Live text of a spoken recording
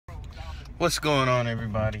What's going on,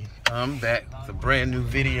 everybody? I'm back with a brand new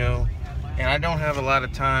video, and I don't have a lot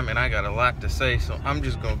of time and I got a lot to say, so I'm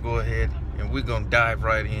just gonna go ahead and we're gonna dive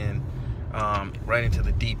right in, right into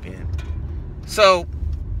the deep end. So,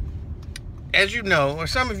 as you know, or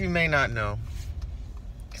some of you may not know,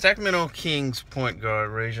 Sacramento Kings point guard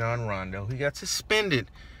Rajon Rondo, he got suspended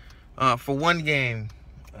for one game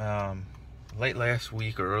late last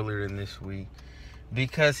week or earlier in this week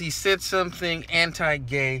because he said something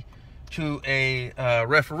anti-gay to a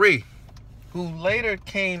referee who later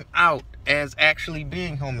came out as actually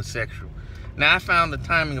being homosexual. Now, I found the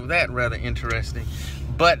timing of that rather interesting,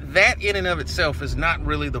 but that in and of itself is not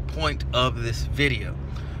really the point of this video.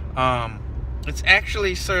 It's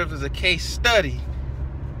actually served as a case study,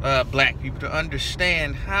 black people, to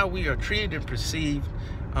understand how we are treated and perceived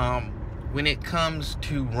when it comes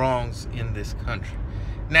to wrongs in this country.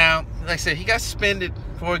 Now, like I said, he got suspended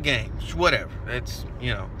for a game, whatever, that's,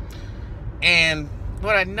 you know. And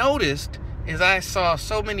what I noticed is I saw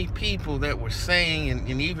so many people that were saying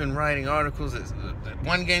and even writing articles that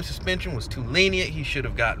one game suspension was too lenient, he should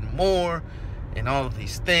have gotten more, and all of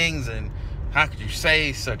these things, and how could you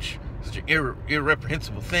say such an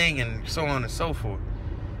irreprehensible thing, and so on and so forth.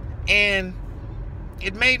 And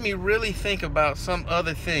it made me really think about some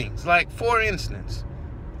other things. Like, for instance,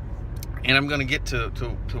 and I'm going to get to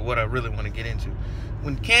what I really want to get into.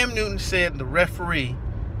 When Cam Newton said the referee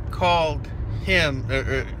called him,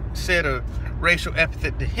 or said a racial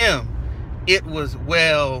epithet to him, it was,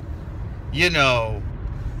 well, you know,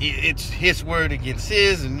 it's his word against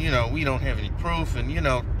his, and, you know, we don't have any proof, and, you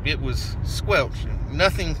know, it was squelched.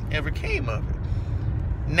 Nothing ever came of it.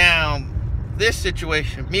 Now, this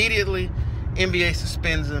situation, immediately, NBA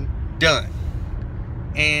suspends him, done.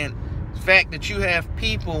 And the fact that you have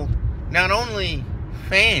people, not only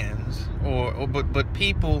fans, but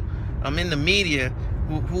people in the media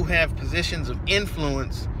who have positions of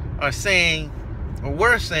influence are saying, or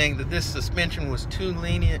were saying, that this suspension was too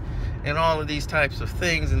lenient and all of these types of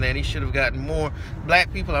things, and that he should have gotten more.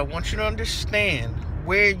 Black people, I want you to understand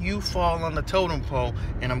where you fall on the totem pole,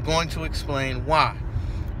 and I'm going to explain why.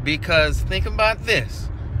 Because think about this.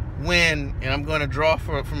 When, and I'm going to draw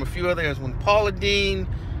from a few other areas, when Paula Deen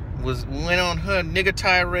went on her nigger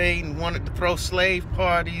tirade and wanted to throw slave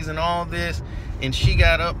parties and all this, and she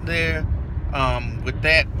got up there with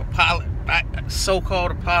that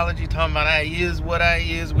so-called apology, talking about I is what I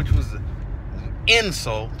is, which was an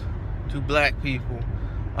insult to black people.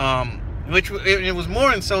 It was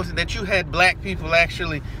more insulting that you had black people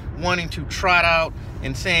actually wanting to trot out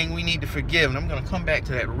and saying we need to forgive. And I'm going to come back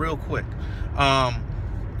to that real quick.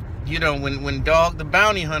 You know, when Dog the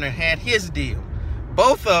Bounty Hunter had his deal,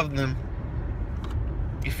 both of them,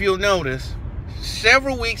 if you'll notice,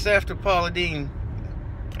 several weeks after Paula Deen,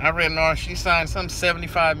 I read an article, she signed some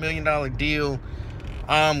 $75 million deal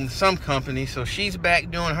with some company, so she's back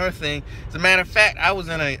doing her thing. As a matter of fact, I was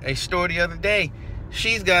in a store the other day.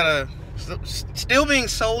 She's got still being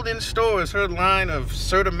sold in stores, her line of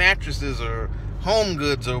Serta mattresses or home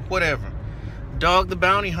goods or whatever. Dog the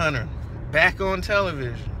Bounty Hunter, back on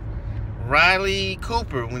television. Riley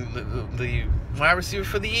Cooper, when the wide receiver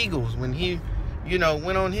for the Eagles, when he, you know,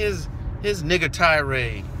 went on his nigger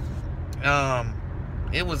tirade,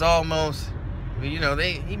 it was almost, you know,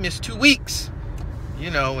 he missed 2 weeks,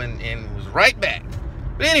 you know, and was right back.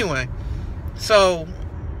 But anyway, so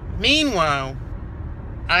meanwhile,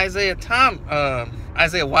 Isaiah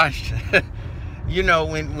Washington, you know,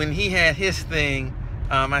 when he had his thing,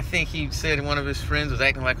 I think he said one of his friends was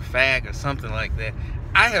acting like a fag or something like that.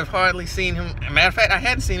 I have hardly seen him. As a matter of fact, I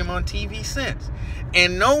hadn't seen him on TV since.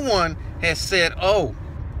 And no one has said, oh,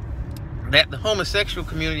 that the homosexual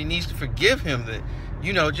community needs to forgive him, that,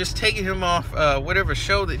 you know, just taking him off whatever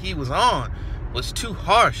show that he was on was too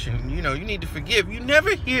harsh, and, you know, you need to forgive. You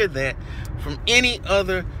never hear that from any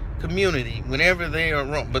other community whenever they are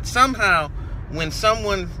wrong. But somehow, when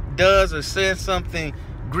someone does or says something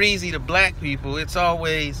greasy to black people, it's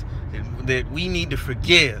always that we need to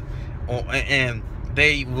forgive, and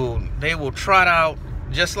they will trot out,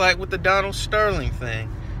 just like with the Donald Sterling thing.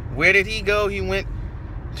 Where did he go? He went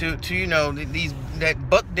to you know, that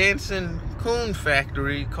buck dancing coon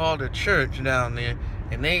factory called a church down there,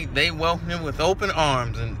 and they welcomed him with open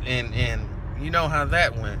arms, and you know how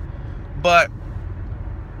that went. But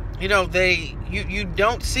you know, you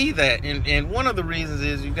don't see that, and one of the reasons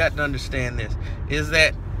is, you've got to understand this, is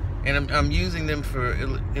that, and I'm using them for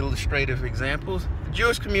illustrative examples, the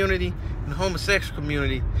Jewish community and the homosexual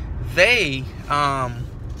community, they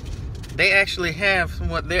actually have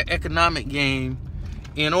somewhat their economic game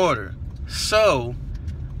in order. So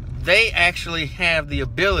they actually have the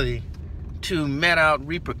ability to met out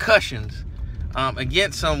repercussions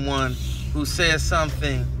against someone who says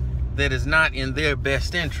something that is not in their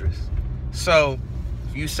best interest. So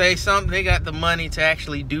if you say something, they got the money to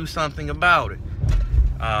actually do something about it.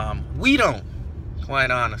 We don't,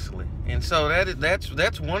 quite honestly. And so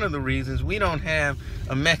that's one of the reasons we don't have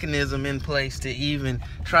a mechanism in place to even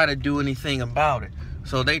try to do anything about it.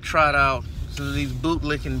 So they trot out some of these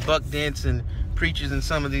bootlicking, buck dancing preachers and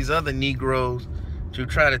some of these other Negroes to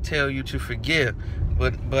try to tell you to forgive.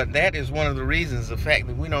 But that is one of the reasons, the fact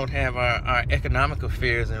that we don't have our economic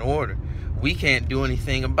affairs in order. We can't do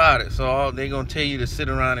anything about it. So they're going to tell you to sit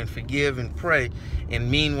around and forgive and pray. And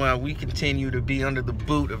meanwhile, we continue to be under the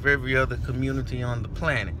boot of every other community on the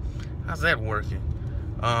planet. How's that working?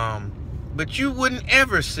 But you wouldn't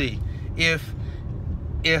ever see if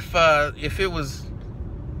it was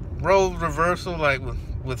role reversal, like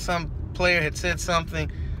with some player had said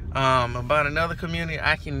something about another community.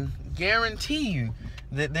 I can guarantee you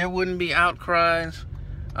that there wouldn't be outcries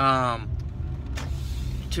to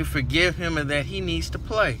forgive him and that he needs to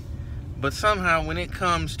play. But somehow when it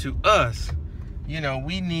comes to us, you know,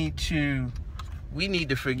 we need to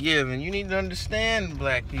forgive. And you need to understand,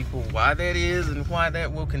 black people, why that is and why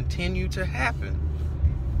that will continue to happen.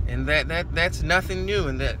 And that's nothing new,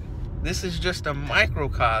 and that this is just a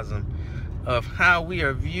microcosm of how we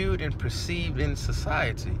are viewed and perceived in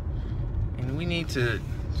society. And we need to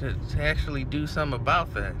actually do something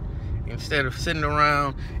about that, instead of sitting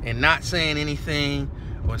around and not saying anything,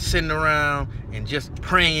 or sitting around and just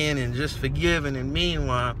praying and just forgiving. And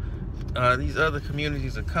meanwhile, these other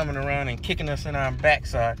communities are coming around and kicking us in our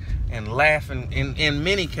backside and laughing, in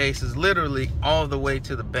many cases, literally all the way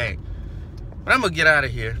to the bank. But I'm gonna get out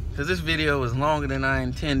of here because this video is longer than I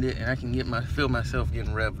intended, and I can feel myself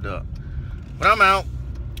getting revved up. But I'm out.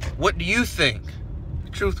 What do you think?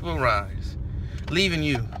 Truth will rise, leaving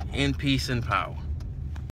you in peace and power.